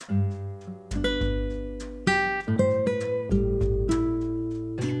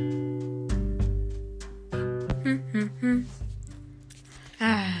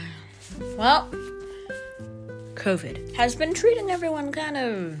COVID has been treating everyone kind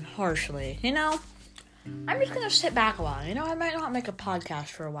of harshly, I'm just gonna sit back a while, I might not make a podcast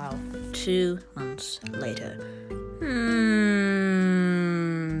for a while. 2 months later.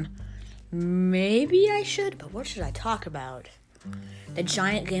 Maybe I should, but what should I talk about? The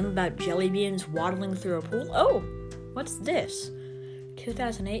giant game about jelly beans waddling through a pool? Oh, what's this?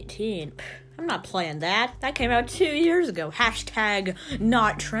 2018. I'm not playing that. That came out 2 years ago. Hashtag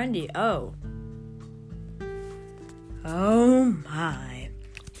not trendy. Oh my.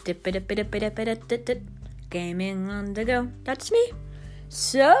 Gaming on the go. That's me.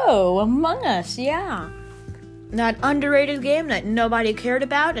 So, Among Us, yeah. That underrated game that nobody cared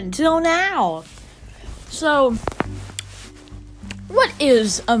about until now. So, what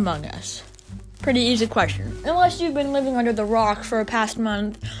is Among Us? Pretty easy question. Unless you've been living under the rock for a past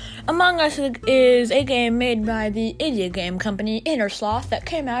month, Among Us is a game made by the indie game company Innersloth that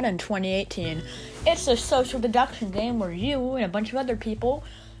came out in 2018. It's a social deduction game where you and a bunch of other people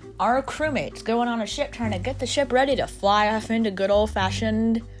are crewmates going on a ship trying to get the ship ready to fly off into good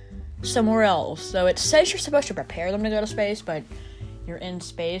old-fashioned somewhere else. So it says you're supposed to prepare them to go to space, but you're in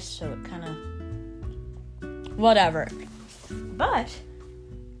space, so it kind of... whatever. But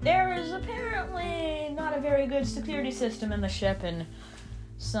there is apparently not a very good security system in the ship, and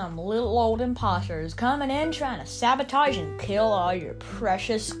some little old imposters coming in trying to sabotage and kill all your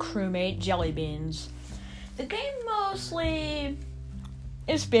precious crewmate jelly beans. The game mostly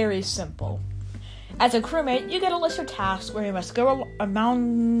is very simple. As a crewmate, you get a list of tasks where you must go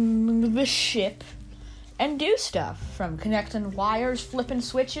around the ship and do stuff, from connecting wires, flipping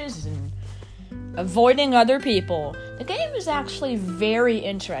switches, and avoiding other people. The game is actually very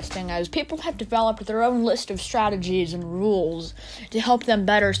interesting, as people have developed their own list of strategies and rules to help them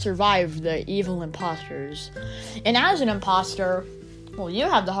better survive the evil imposters. And as an imposter, well, you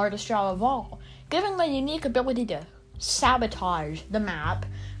have the hardest job of all, given the unique ability to sabotage the map,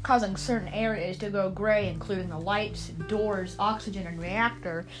 causing certain areas to go gray, including the lights, doors, oxygen, and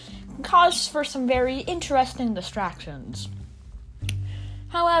reactor, can cause for some very interesting distractions.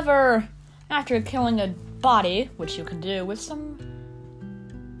 However, after killing a body, which you can do with some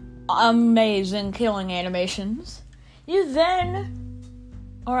amazing killing animations, you then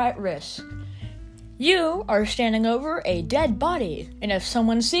are at risk. You are standing over a dead body, and if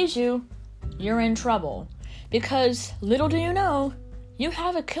someone sees you, you're in trouble. Because, little do you know, you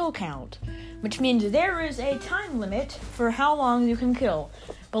have a kill count, which means there is a time limit for how long you can kill.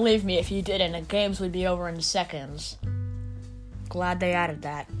 Believe me, if you didn't, the games would be over in seconds. Glad they added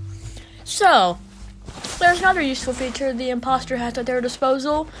that. So, there's another useful feature the imposter has at their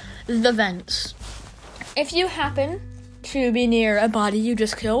disposal, the vents. If you happen to be near a body you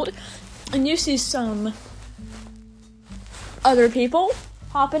just killed, and you see some other people,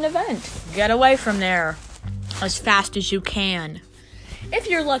 hop in a vent. Get away from there as fast as you can. If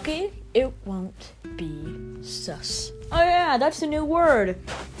you're lucky, it won't be sus. Oh yeah, that's a new word.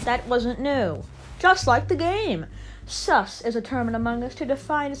 That wasn't new. Just like the game. Sus is a term in Among Us to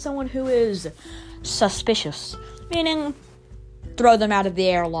define someone who is suspicious, meaning throw them out of the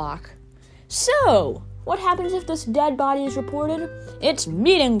airlock. So, what happens if this dead body is reported? It's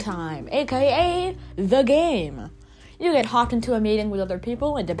meeting time, aka the game. You get hopped into a meeting with other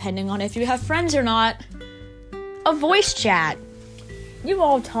people, and depending on if you have friends or not, a voice chat. You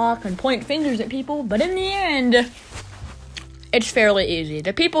all talk and point fingers at people, but in the end, it's fairly easy.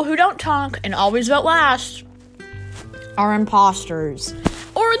 The people who don't talk and always vote last are imposters.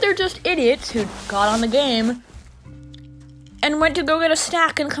 Or they're just idiots who got on the game and went to go get a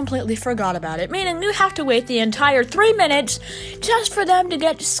snack and completely forgot about it. Meaning you have to wait the entire 3 minutes just for them to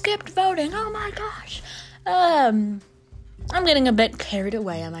get skipped voting. Oh my gosh. I'm getting a bit carried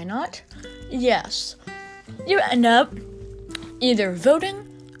away, am I not? Yes. You end up either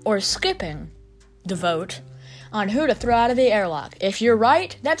voting or skipping the vote on who to throw out of the airlock. If you're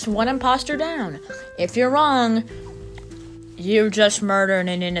right, that's one imposter down. If you're wrong, you just murdered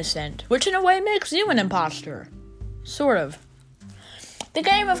an innocent, which in a way makes you an imposter. Sort of. The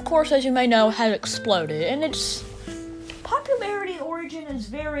game, of course, as you may know, has exploded, and its popularity origin is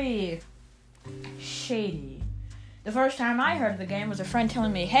very shady. The first time I heard of the game was a friend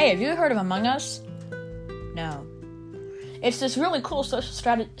telling me, "Hey, have you heard of Among Us?" No. It's this really cool social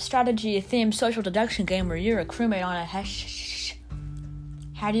strategy-themed social deduction game where you're a crewmate on a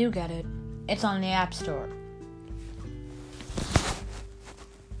How do you get it? It's on the App Store.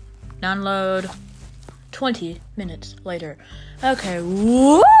 Download 20 minutes later. Okay,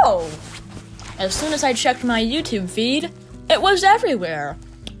 whoa! As soon as I checked my YouTube feed, it was everywhere.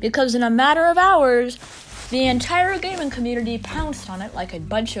 Because in a matter of hours, the entire gaming community pounced on it like a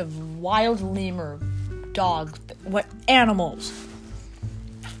bunch of wild lemur dogs, what animals.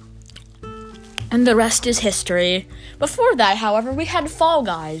 And the rest is history. Before that, however, we had Fall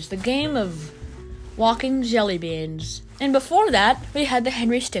Guys, the game of walking jelly beans. And before that, we had the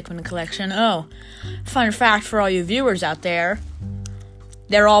Henry Stickmin collection. Oh, fun fact for all you viewers out there.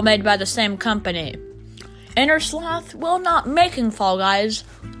 They're all made by the same company. Innersloth, while not making Fall Guys,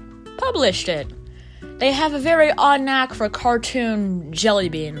 published it. They have a very odd knack for cartoon jelly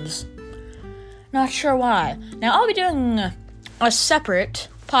beans. Not sure why. Now, I'll be doing a separate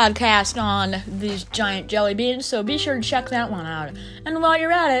podcast on these giant jelly beans, so be sure to check that one out. And while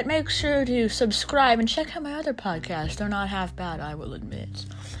you're at it, make sure to subscribe and check out my other podcasts. They're not half bad, I will admit.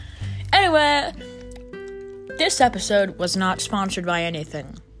 Anyway, this episode was not sponsored by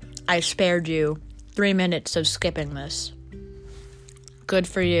anything. I spared you 3 minutes of skipping this. Good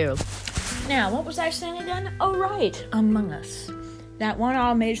for you. Now, what was I saying again? Oh, right, Among Us. That one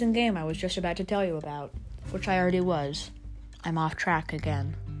amazing game I was just about to tell you about, which I already was. I'm off track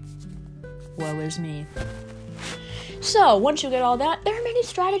again. Woe is me. So, once you get all that, there are many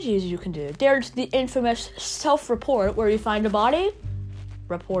strategies you can do. There's the infamous self-report, where you find a body,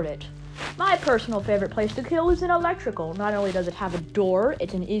 report it. My personal favorite place to kill is in electrical. Not only does it have a door,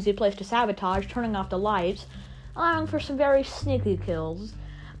 it's an easy place to sabotage, turning off the lights, allowing for some very sneaky kills,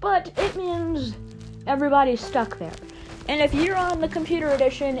 but it means everybody's stuck there. And if you're on the computer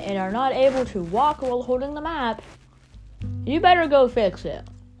edition and are not able to walk while holding the map, you better go fix it.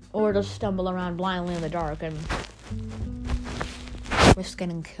 Or just stumble around blindly in the dark and risk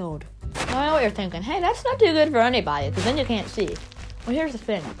getting killed. I know what you're thinking. Hey, that's not too good for anybody, because then you can't see. Well, here's the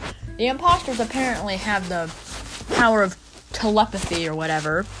thing. The imposters apparently have the power of telepathy or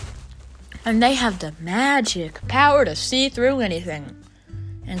whatever, and they have the magic power to see through anything,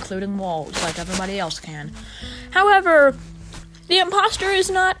 including walls, like everybody else can. However, the imposter is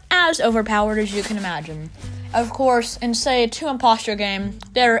not as overpowered as you can imagine. Of course, in, say, a 2-imposter game,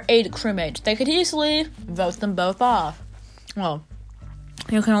 there are 8 crewmates. They could easily vote them both off. Well,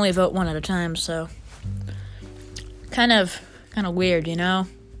 you can only vote one at a time, so kind of weird, you know?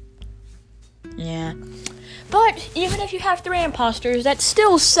 Yeah. But even if you have 3 imposters, that's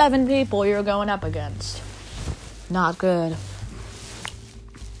still 7 people you're going up against. Not good.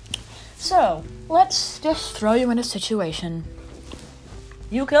 So, let's just throw you in a situation.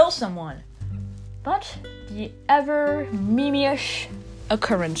 You kill someone, but the ever meme-ish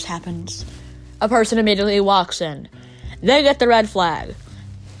occurrence happens. A person immediately walks in. They get the red flag.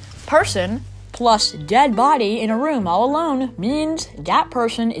 Person plus dead body in a room all alone means that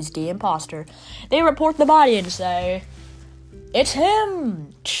person is the imposter. They report the body and say, "It's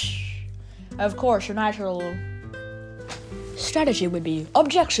him!" Of course, your natural strategy would be,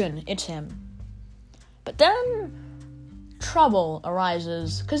 "Objection, it's him." But then trouble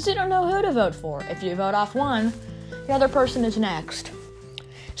arises, because you don't know who to vote for. If you vote off one, the other person is next.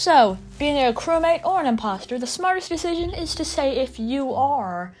 So, being a crewmate or an imposter, the smartest decision is to say if you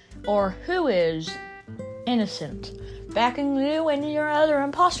are, or who is, innocent. Backing you and your other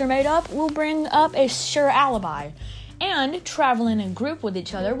imposter mate up will bring up a sure alibi. And traveling in group with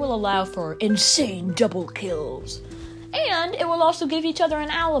each other will allow for insane double kills. And it will also give each other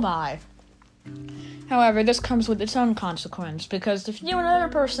an alibi. However, this comes with its own consequence, because if you and another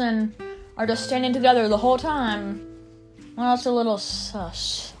person are just standing together the whole time, well, it's a little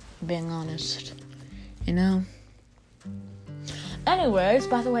sus, being honest. You know? Anyways,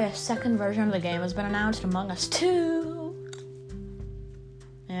 by the way, a second version of the game has been announced, Among Us 2.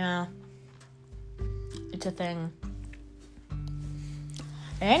 Yeah. It's a thing.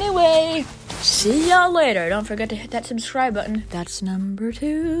 Anyway, see y'all later. Don't forget to hit that subscribe button. That's number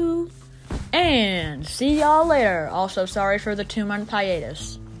 2. And see y'all later. Also, sorry for the 2-month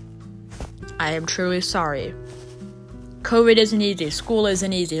hiatus. I am truly sorry. COVID isn't easy. School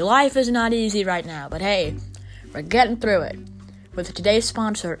isn't easy. Life is not easy right now. But hey, we're getting through it. With today's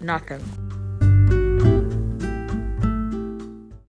sponsor, Nothing.